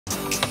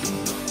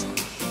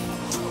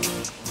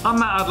I'm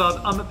Matt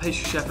Adlard, I'm a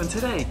pastry chef, and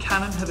today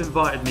Canon have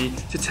invited me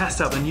to test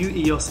out the new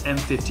EOS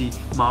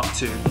M50 Mark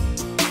II.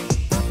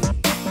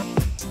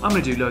 I'm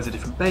going to do loads of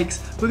different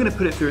bakes, we're going to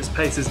put it through its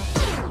paces,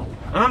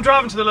 and I'm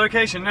driving to the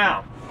location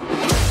now.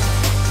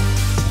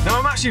 Now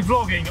I'm actually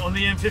vlogging on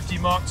the M50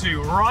 Mark II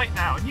right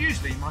now, and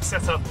usually my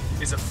setup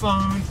is a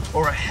phone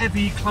or a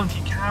heavy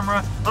clunky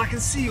camera, and I can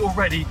see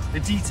already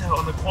the detail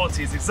and the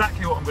quality is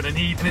exactly what I'm going to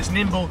need, and it's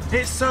nimble,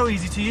 it's so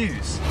easy to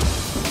use.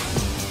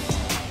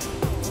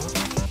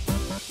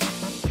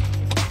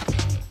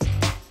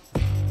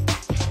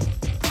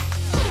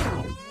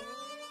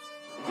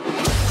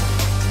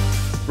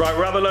 Right,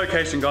 we're at the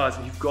location, guys,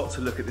 and you've got to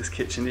look at this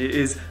kitchen. It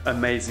is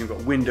amazing. We've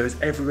got windows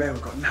everywhere,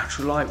 we've got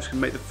natural light, which can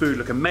make the food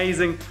look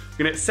amazing. We're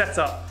gonna get it set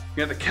up,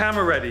 we're gonna get the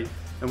camera ready,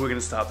 and we're gonna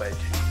start baking.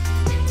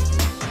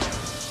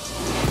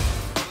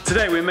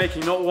 Today we're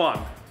making not one,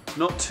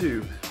 not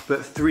two,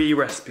 but 3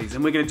 recipes,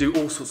 and we're gonna do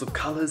all sorts of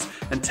colors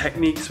and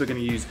techniques. We're gonna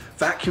use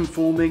vacuum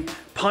forming,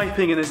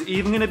 piping, and there's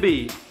even gonna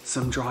be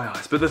some dry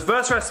ice. But the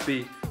first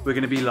recipe, we're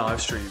gonna be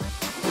live streaming.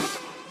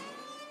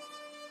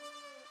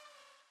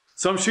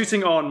 So I'm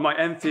shooting on my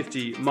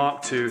M50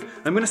 Mark II.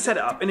 I'm going to set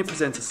it up in a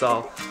presenter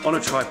style on a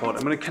tripod.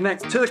 I'm going to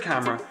connect to the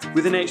camera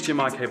with an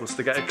HDMI cable so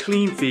to get a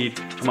clean feed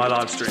for my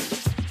live stream.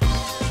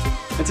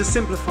 And to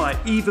simplify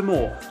even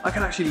more, I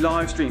can actually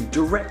live stream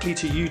directly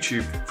to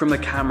YouTube from the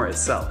camera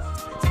itself.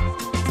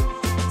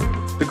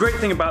 The great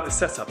thing about this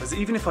setup is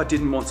even if I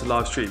didn't want to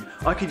live stream,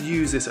 I could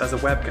use this as a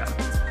webcam.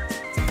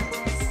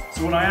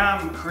 So when I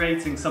am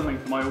creating something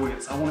for my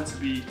audience, I want it to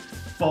be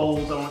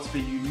bold, I want it to be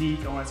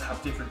unique, I want it to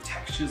have different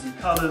textures and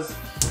colours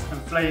and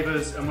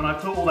flavours, and when I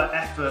put all that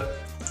effort,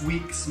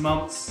 weeks,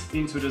 months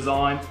into a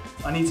design,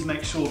 I need to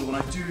make sure that when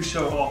I do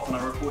show it off and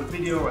I record a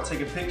video or I take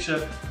a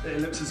picture, that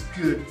it looks as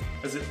good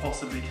as it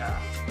possibly can.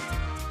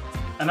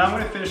 And now I'm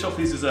going to finish off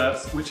these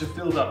desserts, which are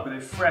filled up with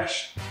a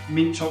fresh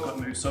mint chocolate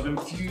mousse. So I've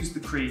infused the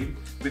cream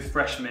with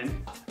fresh mint,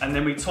 and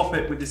then we top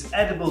it with this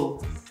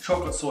edible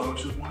chocolate soil,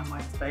 which is one of my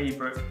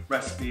favourite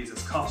recipes.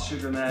 There's cast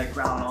sugar in there,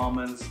 ground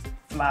almonds,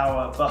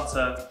 flour,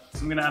 butter. So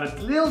I'm going to add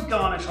a little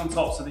garnish on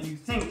top so that you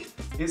think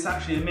it's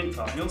actually a mint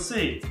tart. You'll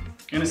see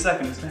in a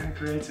second, it's very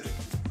creative.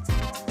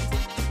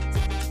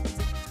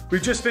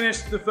 We've just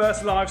finished the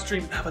first live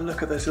stream. Have a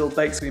look at those little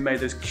bakes we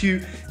made, those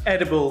cute,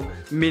 edible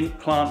mint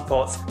plant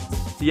pots.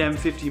 The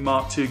M50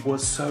 Mark II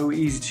was so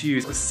easy to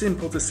use. It was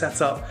simple to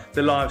set up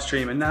the live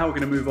stream, and now we're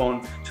going to move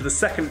on to the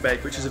second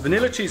bake, which is a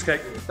vanilla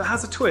cheesecake that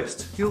has a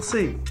twist. You'll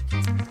see.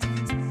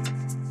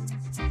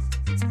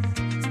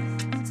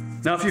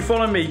 Now, if you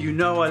follow me, you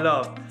know I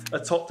love a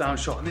top-down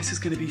shot, and this is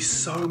going to be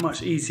so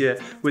much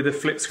easier with a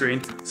flip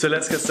screen. So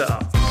let's get set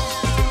up.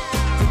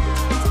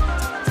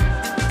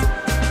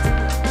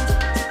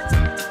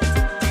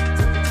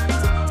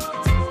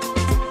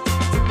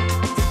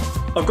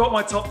 I've got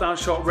my top-down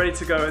shot ready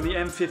to go, and the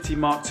M50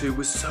 Mark II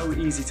was so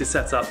easy to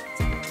set up.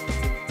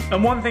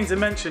 And one thing to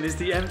mention is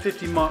the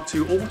M50 Mark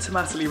II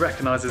automatically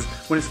recognises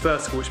when it's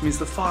vertical, which means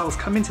the files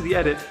come into the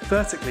edit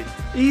vertically.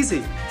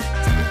 Easy!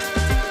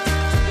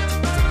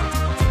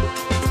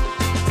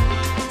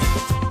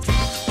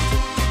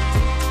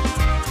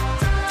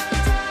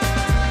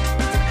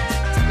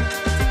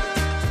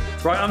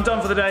 Right, I'm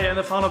done for the day, and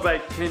the final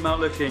bake came out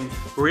looking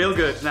real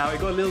good. Now,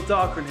 it got a little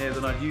darker in here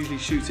than I'd usually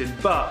shoot in,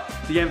 but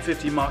the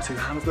M50 Mark II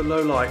handled the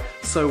low light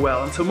so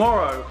well, and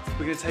tomorrow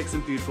we're going to take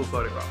some beautiful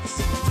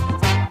photographs.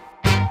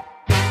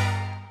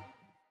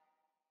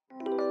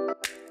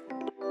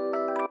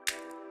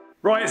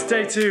 Right, it's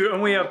day 2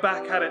 and we are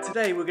back at it.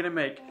 Today we're going to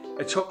make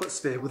a chocolate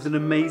sphere with an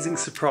amazing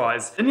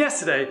surprise. And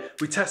yesterday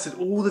we tested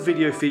all the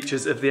video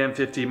features of the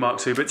M50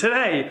 Mark II, but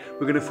today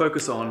we're going to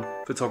focus on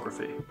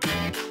photography.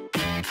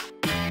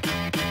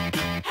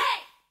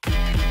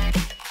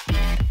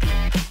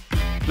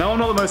 Now, I'm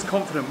not the most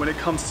confident when it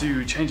comes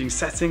to changing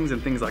settings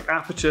and things like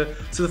aperture,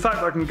 so the fact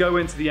that I can go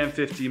into the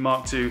M50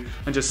 Mark II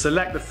and just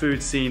select the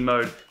food scene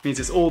mode means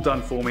it's all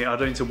done for me. I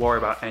don't need to worry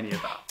about any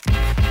of that.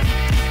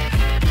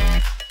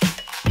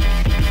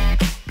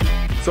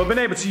 So I've been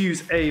able to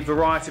use a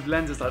variety of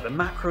lenses like the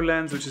macro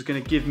lens, which is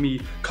going to give me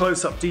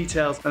close-up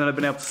details, and then I've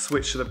been able to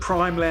switch to the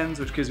prime lens,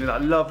 which gives me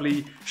that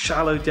lovely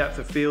shallow depth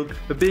of field.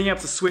 But being able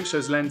to switch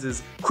those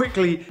lenses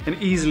quickly and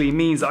easily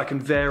means that I can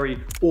vary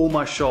all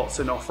my shots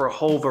and offer a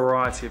whole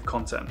variety of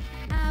content.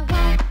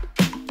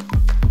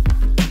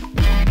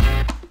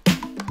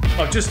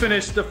 I've just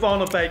finished the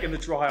final bake and the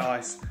dry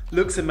ice.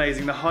 Looks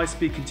amazing. The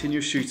high-speed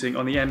continuous shooting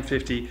on the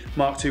M50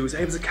 Mark II was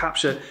able to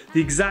capture the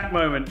exact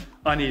moment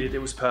I needed. It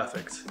was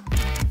perfect.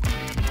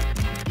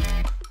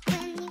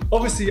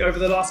 Obviously, over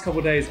the last couple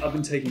of days, I've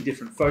been taking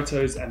different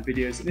photos and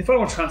videos, and if I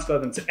want to transfer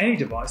them to any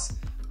device,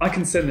 I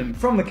can send them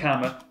from the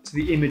camera to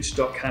the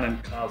image.canon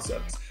cloud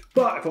service.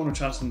 But if I want to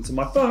transfer them to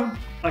my phone,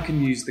 I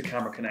can use the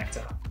Camera Connect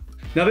app.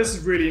 Now, this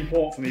is really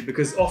important for me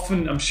because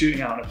often I'm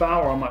shooting out and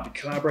about, or I might be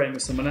collaborating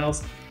with someone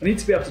else. I need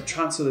to be able to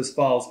transfer those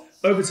files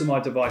over to my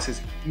devices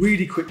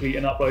really quickly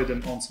and upload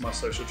them onto my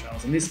social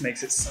channels, and this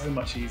makes it so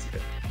much easier.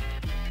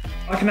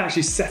 I can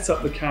actually set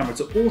up the camera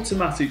to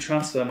automatically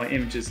transfer my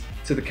images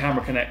to the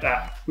Camera Connect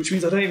app, which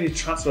means I don't even need to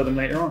transfer them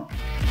later on.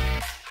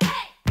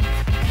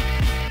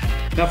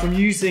 Now, from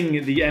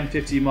using the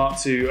M50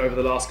 Mark II over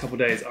the last couple of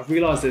days, I've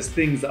realized there's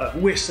things that I've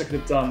wished I could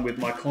have done with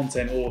my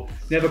content or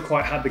never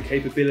quite had the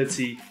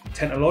capability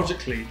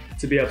technologically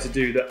to be able to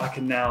do that I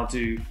can now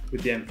do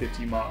with the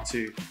M50 Mark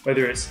II.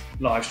 Whether it's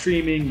live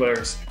streaming, whether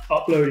it's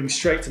uploading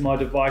straight to my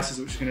devices,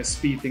 which are going to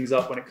speed things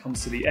up when it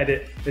comes to the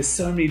edit. There's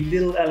so many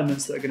little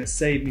elements that are going to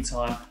save me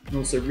time and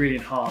also really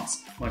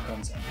enhance my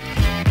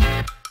content.